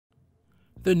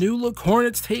The new look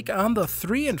Hornets take on the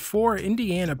 3-4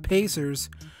 Indiana Pacers.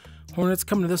 Hornets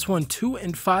coming to this one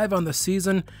 2-5 on the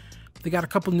season. They got a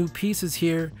couple new pieces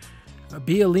here.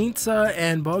 Bjelica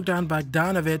and Bogdan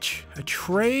Bogdanovic. A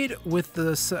trade with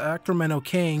the Sacramento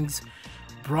Kings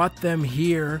brought them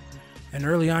here. And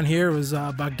early on here was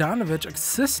Bogdanovic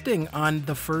assisting on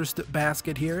the first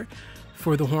basket here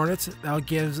for the Hornets.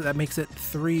 That makes it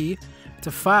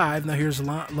 3-5. Now here's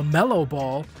Lamelo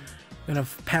Ball. Gonna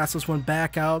pass this one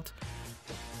back out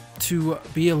to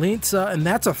Bjelica, and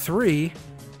that's a 3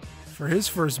 for his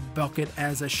first bucket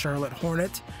as a Charlotte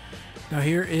Hornet. Now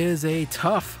here is a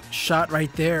tough shot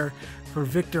right there for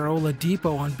Victor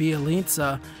Oladipo on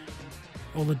Bjelica.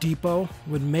 Oladipo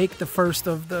would make the first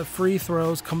of the free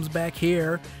throws, comes back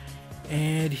here,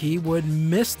 and he would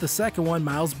miss the second one.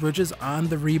 Miles Bridges on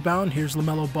the rebound. Here's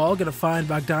Lamelo Ball, gonna find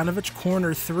Bogdanovic,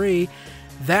 corner 3.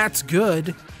 That's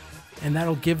good. And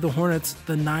that'll give the Hornets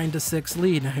the 9-6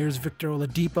 lead. Now here's Victor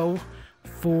Oladipo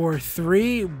for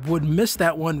 3. Would miss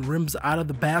that one, rims out of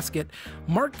the basket.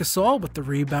 Marc Gasol with the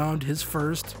rebound, his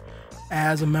first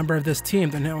as a member of this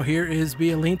team. And now here is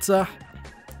Bjelica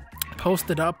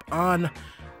posted up on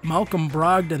Malcolm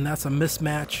Brogdon. That's a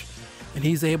mismatch. And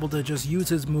he's able to just use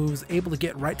his moves, able to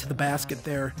get right to the basket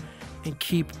there and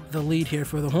keep the lead here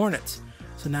for the Hornets.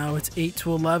 So now it's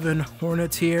 8-11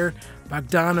 Hornets here.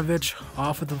 Bogdanovic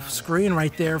off of the screen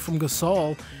right there from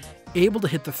Gasol, able to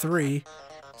hit the 3.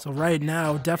 So right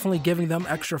now, definitely giving them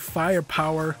extra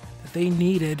firepower that they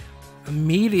needed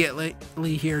immediately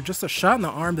here. Just a shot in the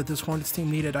arm that this Hornets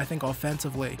team needed, I think,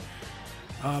 offensively.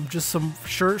 Just some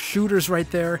sure shooters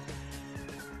right there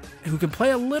who can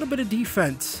play a little bit of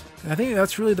defense. And I think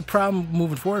that's really the problem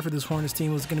moving forward for this Hornets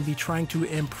team, was going to be trying to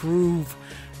improve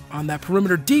on that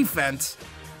perimeter defense.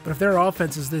 But if their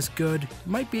offense is this good,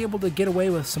 you might be able to get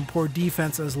away with some poor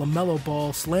defense as Lamelo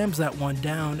Ball slams that one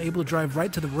down, able to drive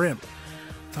right to the rim.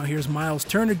 Now here's Miles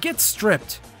Turner, gets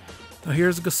stripped. Now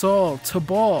here's Gasol to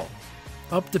Ball.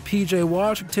 Up to PJ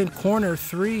Washington, corner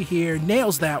 3 here,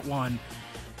 nails that one.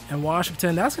 And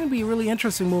Washington, that's going to be really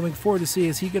interesting moving forward to see,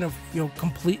 is he going to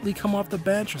completely come off the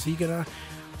bench, or is he going to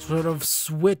sort of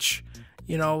switch,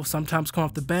 sometimes come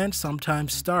off the bench,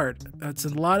 sometimes start. That's a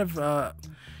lot of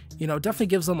definitely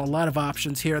gives them a lot of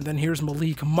options here. And then here's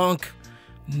Malik Monk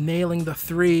nailing the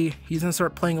 3. He's going to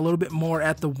start playing a little bit more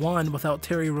at the 1 without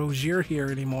Terry Rozier here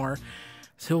anymore.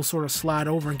 So he'll sort of slide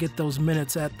over and get those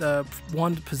minutes at the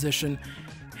 1 position.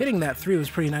 Hitting that 3 was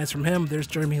pretty nice from him. There's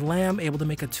Jeremy Lamb able to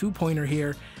make a 2-pointer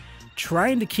here,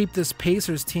 trying to keep this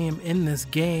Pacers team in this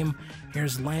game.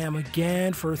 Here's Lamb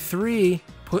again for 3,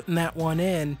 putting that one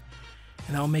in,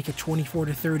 and that'll make it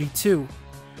 24-32.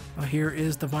 Here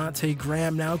is Devontae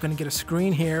Graham now, going to get a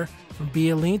screen here from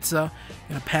Bjelica.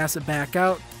 Going to pass it back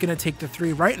out. Going to take the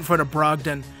 3 right in front of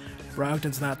Brogdon.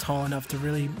 Brogdon's not tall enough to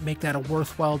really make that a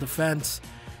worthwhile defense.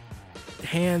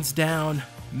 Hands down,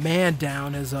 man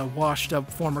down, as a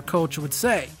washed-up former coach would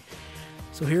say.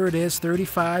 So here it is,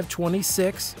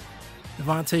 35-26.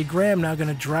 Devontae Graham now going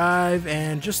to drive,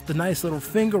 and just the nice little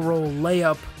finger roll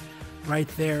layup right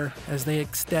there as they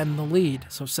extend the lead.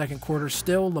 So second quarter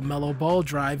still, Lamelo Ball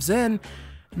drives in.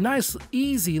 Nice,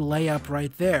 easy layup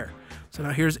right there. So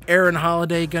now here's Aaron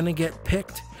Holiday going to get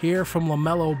picked here from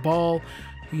Lamelo Ball.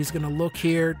 He's going to look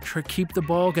here, keep the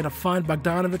ball, going to find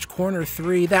Bogdanovic, corner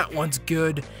 3. That one's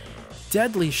good.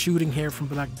 Deadly shooting here from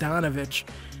Bogdanovic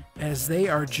as they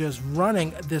are just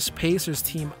running this Pacers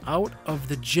team out of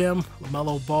the gym.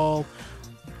 Lamelo Ball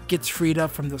gets freed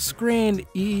up from the screen.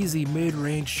 Easy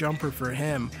mid-range jumper for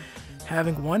him.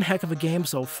 Having one heck of a game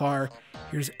so far.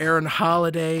 Here's Aaron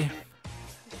Holiday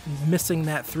missing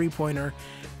that 3-pointer.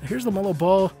 Here's Lamelo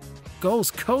Ball. Goes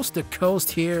coast to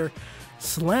coast here,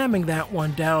 slamming that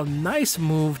one down. Nice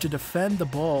move to defend the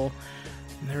ball.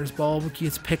 And there's Ball,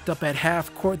 gets picked up at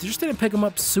half court. They just didn't pick him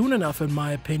up soon enough, in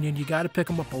my opinion. You got to pick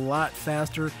him up a lot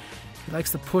faster. He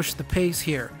likes to push the pace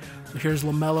here. So here's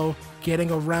Lamelo getting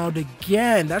around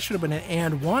again. That should have been an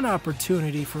and 1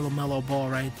 opportunity for Lamelo Ball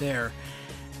right there.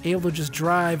 Able to just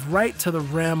drive right to the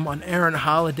rim on Aaron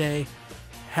Holiday.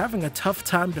 Having a tough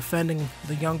time defending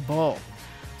the young Ball.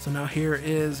 So now here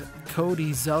is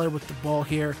Cody Zeller with the ball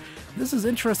here. This is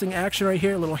interesting action right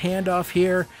here. A little handoff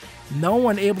here. No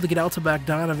one able to get out to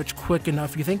Bogdanovic quick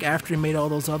enough. You think after he made all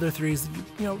those other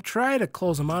 3s, try to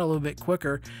close them out a little bit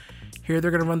quicker. Here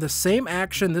they're going to run the same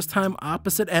action, this time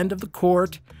opposite end of the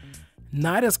court.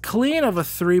 Not as clean of a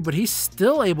 3, but he's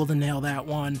still able to nail that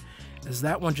one, as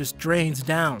that one just drains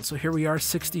down. So here we are,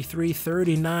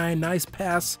 63-39. Nice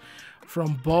pass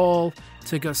from Ball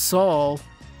to Gasol,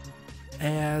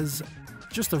 as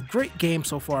just a great game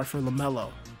so far for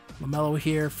Lamelo. Lamelo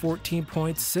here, 14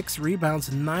 points, 6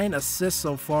 rebounds, 9 assists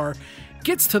so far.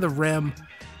 Gets to the rim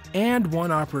and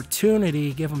 1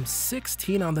 opportunity. Give him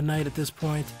 16 on the night at this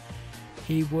point.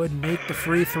 He would make the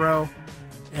free throw,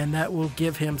 and that will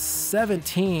give him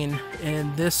 17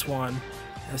 in this one,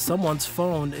 as someone's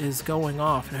phone is going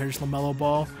off. Now here's Lamelo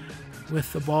Ball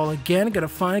with the ball again. Gonna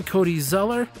find Cody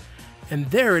Zeller, and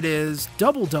there it is.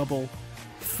 Double-double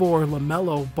for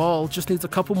Lamelo Ball. Just needs a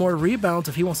couple more rebounds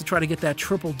if he wants to try to get that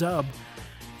triple dub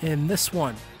in this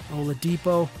one.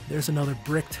 Oladipo, there's another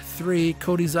bricked 3.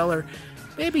 Cody Zeller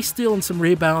maybe stealing some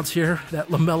rebounds here that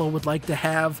Lamelo would like to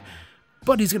have,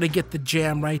 but he's going to get the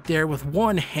jam right there with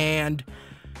one hand.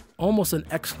 Almost an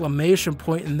exclamation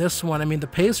point in this one. I mean, the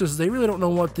Pacers, they really don't know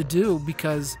what to do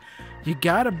because you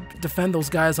got to defend those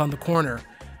guys on the corner.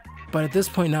 But at this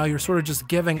point now, you're sort of just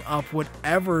giving up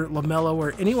whatever Lamelo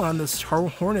or anyone on this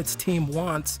Hornets team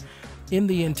wants in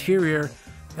the interior.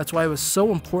 That's why it was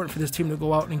so important for this team to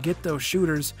go out and get those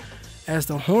shooters, as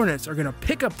the Hornets are going to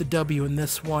pick up the W in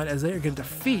this one, as they are going to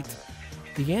defeat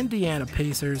the Indiana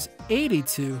Pacers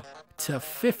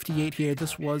 82-58 here.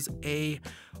 This was a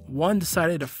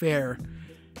one-sided affair,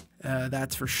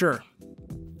 that's for sure.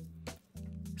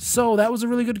 So that was a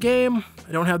really good game.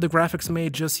 I don't have the graphics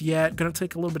made just yet. Gonna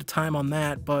take a little bit of time on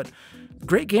that, but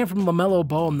great game from Lamelo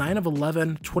Ball. 9 of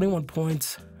 11, 21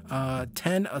 points,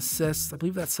 10 assists. I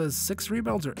believe that says 6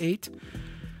 rebounds or 8.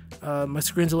 My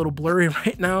screen's a little blurry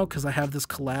right now because I have this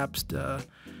collapsed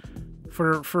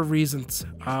for reasons.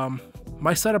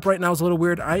 My setup right now is a little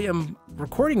weird. I am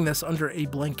recording this under a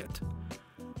blanket,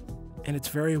 and it's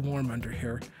very warm under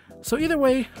here. So either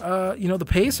way, the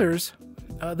Pacers,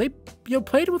 they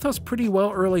played with us pretty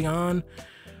well early on,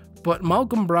 but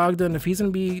Malcolm Brogdon, if he's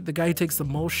going to be the guy who takes the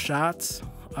most shots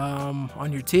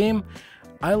on your team,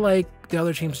 I like the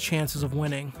other team's chances of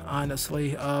winning,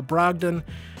 honestly. Brogdon,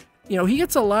 he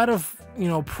gets a lot of,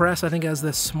 press, I think, as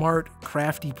this smart,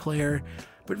 crafty player,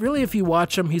 but really if you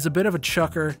watch him, he's a bit of a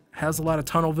chucker, has a lot of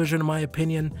tunnel vision in my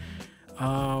opinion.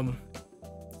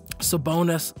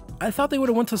 Sabonis, I thought they would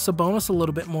have went to Sabonis a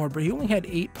little bit more, but he only had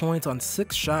 8 points on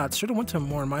 6 shots. Should have went to him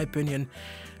more in my opinion.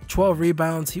 12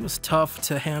 rebounds. He was tough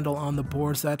to handle on the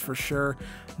boards, that's for sure.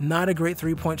 Not a great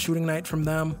 3-point shooting night from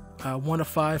them. 1 of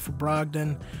 5 for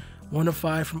Brogdon. 1 of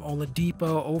 5 from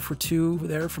Oladipo. 0 for 2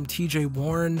 there from TJ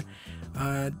Warren.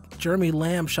 Jeremy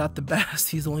Lamb shot the best.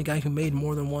 He's the only guy who made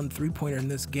more than 1 3-pointer in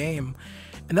this game.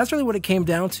 And that's really what it came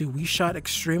down to. We shot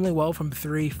extremely well from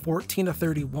 3, 14 of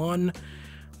 31.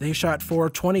 They shot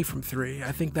 4-20 from 3.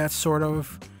 I think that's sort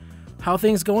of how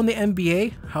things go in the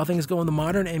NBA, how things go in the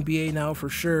modern NBA now for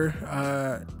sure.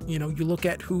 You look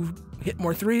at who hit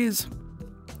more threes,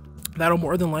 that'll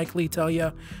more than likely tell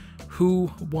you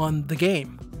who won the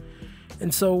game.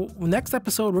 And so next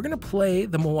episode, we're going to play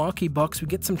the Milwaukee Bucks. We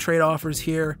get some trade offers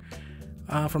here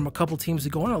from a couple teams to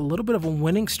go on a little bit of a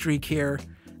winning streak here.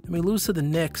 And we lose to the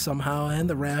Knicks somehow, and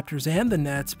the Raptors, and the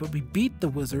Nets, but we beat the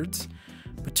Wizards.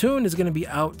 Batum is going to be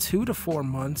out 2 to 4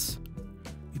 months.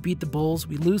 We beat the Bulls.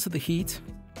 We lose to the Heat.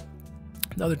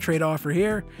 Another trade offer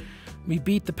here. We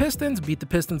beat the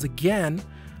Pistons again.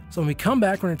 So when we come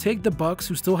back, we're going to take the Bucks,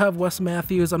 who still have Wes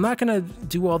Matthews. I'm not going to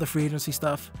do all the free agency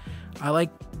stuff. I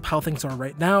like how things are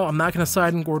right now. I'm not going to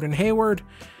side in Gordon Hayward,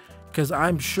 because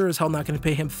I'm sure as hell not going to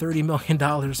pay him $30 million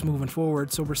moving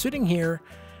forward. So we're sitting here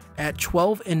at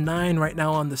 12-9 right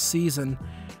now on the season,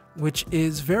 which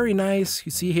is very nice.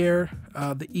 You see here,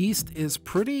 the East is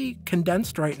pretty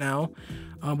condensed right now.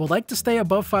 Would like to stay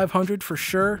above 500 for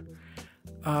sure.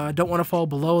 Don't want to fall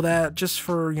below that, just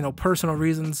for, personal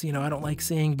reasons. I don't like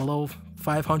seeing below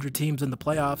 500 teams in the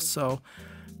playoffs. So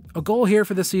a goal here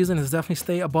for this season is definitely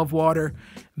stay above water,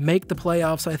 make the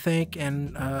playoffs, I think,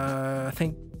 and I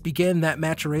think begin that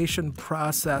maturation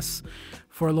process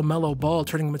for Lamelo Ball,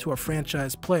 turning him into a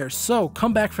franchise player. So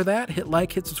come back for that, hit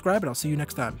like, hit subscribe, and I'll see you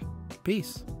next time.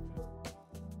 Peace.